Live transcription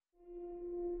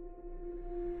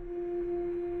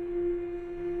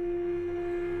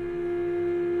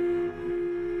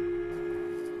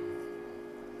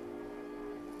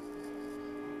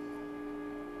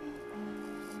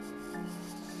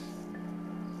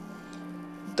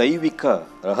ದೈವಿಕ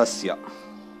ರಹಸ್ಯ.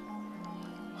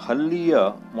 ಹಲ್ಲಿಯ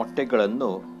ಮೊಟ್ಟೆಗಳನ್ನು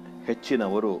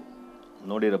ಹೆಚ್ಚಿನವರು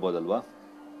ನೋಡಿರಬಹುದಲ್ವಾ?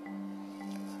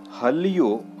 ಹಲ್ಲಿಯು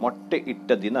ಮೊಟ್ಟೆ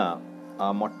ಇಟ್ಟ ದಿನ ಆ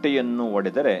ಮೊಟ್ಟೆಯನ್ನು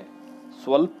ಒಡೆದರೆ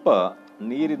ಸ್ವಲ್ಪ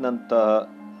ನೀರಿನಂತಹ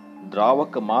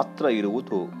ದ್ರಾವಕ ಮಾತ್ರ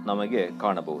ಇರುವುದು ನಮಗೆ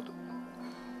ಕಾಣಬಹುದು.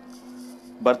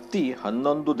 ಬರ್ತಿ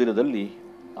 11 ದಿನದಲ್ಲಿ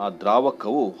ಆ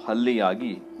ದ್ರಾವಕವು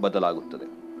ಹಲ್ಲಿಯಾಗಿ ಬದಲಾಗುತ್ತದೆ.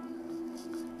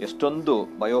 ಎಷ್ಟೊಂದು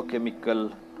ಬಯೋಕೆಮಿಕಲ್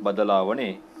ಬದಲಾವಣೆ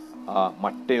ಆ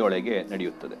ಮೊಟ್ಟೆಯೊಳಗೆ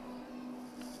ನಡೆಯುತ್ತದೆ.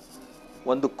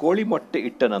 ಒಂದು ಕೋಳಿ ಮೊಟ್ಟೆ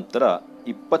ಇಟ್ಟ ನಂತರ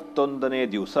 21ನೇ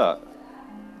ದಿವಸ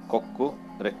ಕೊಕ್ಕು,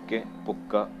 ರೆಕ್ಕೆ,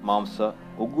 ಪುಕ್ಕ, ಮಾಂಸ,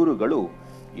 ಉಗುರುಗಳು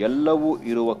ಎಲ್ಲವೂ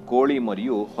ಇರುವ ಕೋಳಿ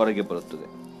ಮರಿಯು ಹೊರಗೆ ಬರುತ್ತದೆ.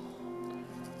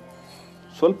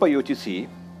 ಸ್ವಲ್ಪ ಯೋಚಿಸಿ,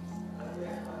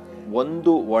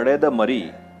 ಒಂದು ಒಡೆದ ಮರಿ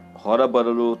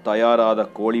ಹೊರಬರಲು ತಯಾರಾದ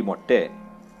ಕೋಳಿ ಮೊಟ್ಟೆ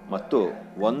ಮತ್ತು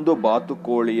ಒಂದು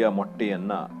ಬಾತುಕೋಳಿಯ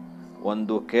ಮೊಟ್ಟೆಯನ್ನು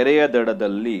ಒಂದು ಕೆರೆಯ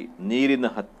ದಡದಲ್ಲಿ ನೀರಿನ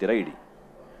ಹತ್ತಿರ ಇಡಿ.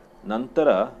 ನಂತರ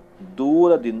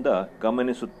ದೂರದಿಂದ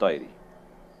ಗಮನಿಸುತ್ತಾ ಇರಿ.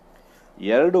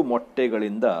 2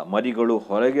 ಮೊಟ್ಟೆಗಳಿಂದ ಮರಿಗಳು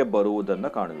ಹೊರಗೆ ಬರುವುದನ್ನು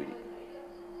ಕಾಣುವಿರಿ.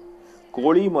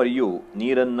 ಕೋಳಿ ಮರಿಯು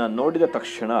ನೀರನ್ನು ನೋಡಿದ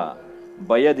ತಕ್ಷಣ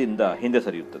ಭಯದಿಂದ ಹಿಂದೆ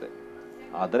ಸರಿಯುತ್ತದೆ.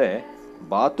 ಆದರೆ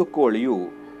ಬಾತುಕೋಳಿಯು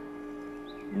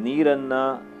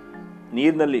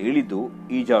ನೀರಿನಲ್ಲಿ ಇಳಿದು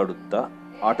ಈಜಾಡುತ್ತಾ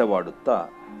ಆಟವಾಡುತ್ತಾ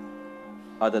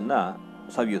ಅದನ್ನು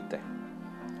ಸವಿಯುತ್ತೆ.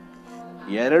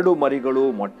 2 ಮರಿಗಳು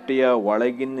ಮೊಟ್ಟೆಯ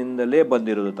ಒಳಗಿನಿಂದಲೇ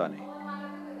ಬಂದಿರುವುದು ತಾನೆ.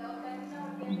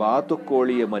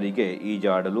 ಬಾತುಕೋಳಿಯ ಮರಿಗೆ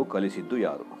ಈಜಾಡಲು ಕಲಿಸಿದ್ದು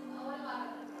ಯಾರು?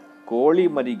 ಕೋಳಿ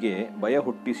ಮರಿಗೆ ಭಯ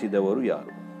ಹುಟ್ಟಿಸಿದವರು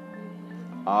ಯಾರು?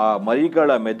 ಆ ಮರಿಗಳ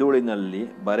ಮೆದುಳಿನಲ್ಲಿ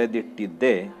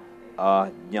ಬರೆದಿಟ್ಟಿದ್ದೇ ಆ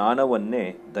ಜ್ಞಾನವನ್ನೇ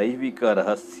ದೈವಿಕ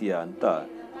ರಹಸ್ಯ ಅಂತ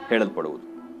ಹೇಳಲ್ಪಡುವುದು.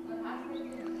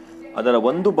 ಅದರ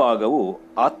ಒಂದು ಭಾಗವು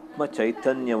ಆತ್ಮ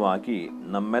ಚೈತನ್ಯವಾಗಿ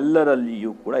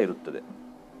ನಮ್ಮೆಲ್ಲರಲ್ಲಿಯೂ ಕೂಡ ಇರುತ್ತದೆ.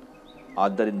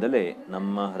 ಆದ್ದರಿಂದಲೇ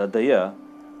ನಮ್ಮ ಹೃದಯ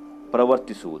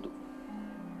ಪ್ರವರ್ತಿಸುವುದು.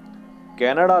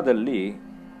 ಕೆನಡಾದಲ್ಲಿ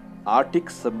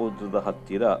ಆರ್ಟಿಕ್ ಸಮುದ್ರದ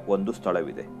ಹತ್ತಿರ ಒಂದು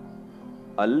ಸ್ಥಳವಿದೆ.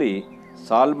 ಅಲ್ಲಿ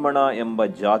ಸಾಲ್ಮಣ ಎಂಬ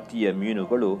ಜಾತಿಯ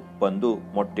ಮೀನುಗಳು ಬಂದು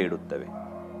ಮೊಟ್ಟೆ ಇಡುತ್ತವೆ.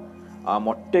 ಆ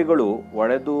ಮೊಟ್ಟೆಗಳು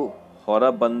ಒಡೆದು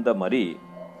ಹೊರಬಂದ ಮರಿ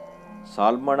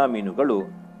ಸಾಲ್ಮಣ ಮೀನುಗಳು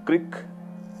ಕ್ರಿಕ್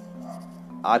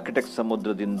ಆರ್ಕಿಟಿಕ್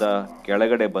ಸಮುದ್ರದಿಂದ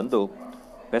ಕೆಳಗಡೆ ಬಂದು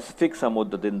ಪೆಸಿಫಿಕ್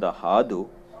ಸಮುದ್ರದಿಂದ ಹಾದು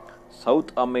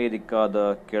ಸೌತ್ ಅಮೇರಿಕಾದ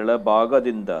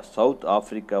ಕೆಳಭಾಗದಿಂದ ಸೌತ್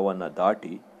ಆಫ್ರಿಕಾವನ್ನು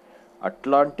ದಾಟಿ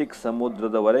ಅಟ್ಲಾಂಟಿಕ್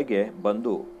ಸಮುದ್ರದವರೆಗೆ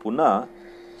ಬಂದು ಪುನಃ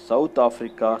ಸೌತ್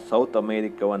ಆಫ್ರಿಕಾ ಸೌತ್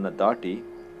ಅಮೇರಿಕಾವನ್ನು ದಾಟಿ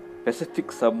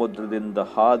ಪೆಸಿಫಿಕ್ ಸಮುದ್ರದಿಂದ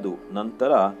ಹಾದು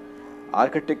ನಂತರ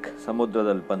ಆರ್ಕಿಟಿಕ್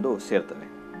ಸಮುದ್ರದಲ್ಲಿ ಬಂದು ಸೇರ್ತವೆ.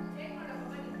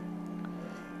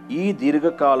 ಈ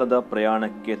ದೀರ್ಘಕಾಲದ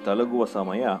ಪ್ರಯಾಣಕ್ಕೆ ತಲುಗುವ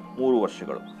ಸಮಯ 3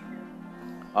 ವರ್ಷಗಳು.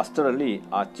 ಅಷ್ಟರಲ್ಲಿ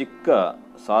ಆ ಚಿಕ್ಕ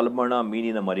ಸಾಲ್ಮಣ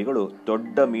ಮೀನಿನ ಮರಿಗಳು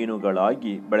ದೊಡ್ಡ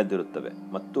ಮೀನುಗಳಾಗಿ ಬೆಳೆದಿರುತ್ತವೆ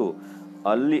ಮತ್ತು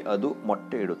ಅಲ್ಲಿ ಅದು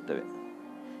ಮೊಟ್ಟೆ ಇಡುತ್ತವೆ.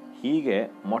 ಹೀಗೆ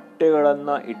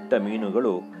ಮೊಟ್ಟೆಗಳನ್ನು ಇಟ್ಟ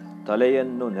ಮೀನುಗಳು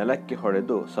ತಲೆಯನ್ನು ನೆಲಕ್ಕೆ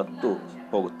ಹೊಡೆದು ಸತ್ತು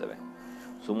ಹೋಗುತ್ತವೆ.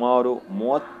 ಸುಮಾರು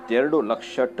 32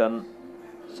 ಲಕ್ಷ ಟನ್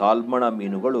ಸಾಲ್ಮಣ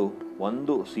ಮೀನುಗಳು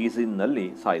ಒಂದು ಸೀಸನ್ನಲ್ಲಿ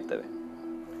ಸಾಯ್ತವೆ.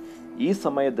 ಈ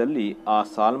ಸಮಯದಲ್ಲಿ ಆ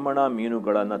ಸಾಲ್ಮಣ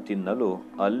ಮೀನುಗಳನ್ನು ತಿನ್ನಲು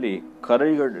ಅಲ್ಲಿ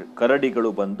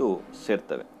ಕರಡಿಗಳು ಬಂದು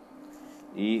ಸೇರ್ತವೆ.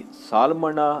 ಈ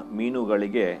ಸಾಲ್ಮಣ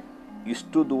ಮೀನುಗಳಿಗೆ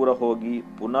ಇಷ್ಟು ದೂರ ಹೋಗಿ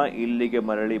ಪುನಃ ಇಲ್ಲಿಗೆ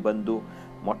ಮರಳಿ ಬಂದು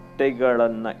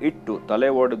ಮೊಟ್ಟೆಗಳನ್ನು ಇಟ್ಟು ತಲೆ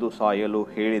ಒಡೆದು ಸಾಯಲು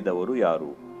ಹೇಳಿದವರು ಯಾರು?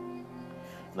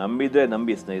 ನಂಬಿದ್ರೆ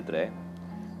ನಂಬಿ ಸ್ನೇಹಿತರೆ,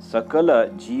 ಸಕಲ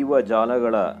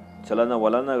ಜೀವಜಾಲಗಳ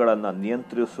ಚಲನವಲನಗಳನ್ನು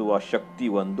ನಿಯಂತ್ರಿಸುವ ಶಕ್ತಿ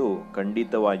ಒಂದು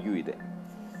ಖಂಡಿತವಾಗಿಯೂ ಇದೆ.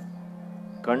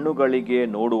 ಕಣ್ಣುಗಳಿಗೆ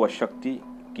ನೋಡುವ ಶಕ್ತಿ,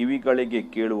 ಕಿವಿಗಳಿಗೆ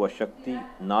ಕೇಳುವ ಶಕ್ತಿ,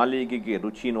 ನಾಲಿಗೆಗೆ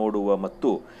ರುಚಿ ನೋಡುವ ಮತ್ತು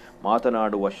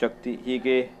ಮಾತನಾಡುವ ಶಕ್ತಿ,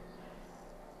 ಹೀಗೆ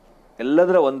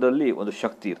ಎಲ್ಲದರ ಒಂದರಲ್ಲಿ ಒಂದು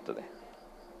ಶಕ್ತಿ ಇರ್ತದೆ.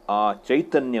 ಆ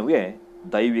ಚೈತನ್ಯವೇ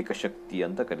ದೈವಿಕ ಶಕ್ತಿ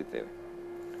ಅಂತ ಕರಿತೇವೆ.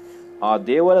 ಆ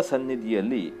ದೇವರ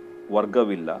ಸನ್ನಿಧಿಯಲ್ಲಿ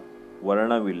ವರ್ಗವಿಲ್ಲ,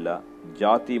 ವರ್ಣವಿಲ್ಲ,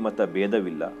 ಜಾತಿ ಮತ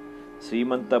ಭೇದವಿಲ್ಲ,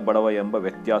 ಶ್ರೀಮಂತ ಬಡವ ಎಂಬ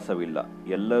ವ್ಯತ್ಯಾಸವಿಲ್ಲ.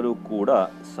 ಎಲ್ಲರೂ ಕೂಡ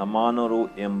ಸಮಾನರು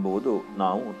ಎಂಬುದು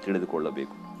ನಾವು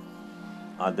ತಿಳಿದುಕೊಳ್ಳಬೇಕು.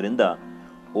 ಆದ್ದರಿಂದ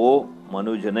ಓ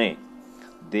ಮನುಜನೇ,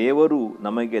 ದೇವರು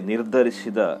ನಮಗೆ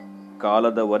ನಿರ್ಧರಿಸಿದ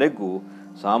ಕಾಲದವರೆಗೂ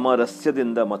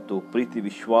ಸಾಮರಸ್ಯದಿಂದ ಮತ್ತು ಪ್ರೀತಿ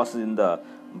ವಿಶ್ವಾಸದಿಂದ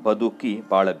ಬದುಕಿ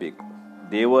ಬಾಳಬೇಕು.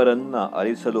 ದೇವರನ್ನು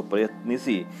ಅರಿಸಲು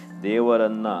ಪ್ರಯತ್ನಿಸಿ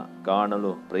ದೇವರನ್ನು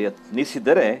ಕಾಣಲು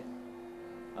ಪ್ರಯತ್ನಿಸಿದರೆ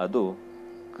ಅದು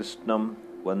ಕೃಷ್ಣಂ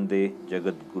ವಂದೇ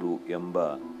ಜಗದ್ಗುರು ಎಂಬ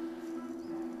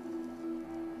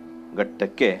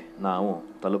ಘಟ್ಟಕ್ಕೆ ನಾವು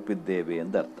ತಲುಪಿದ್ದೇವೆ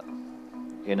ಎಂದರ್ಥ.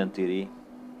 ಏನಂತೀರಿ?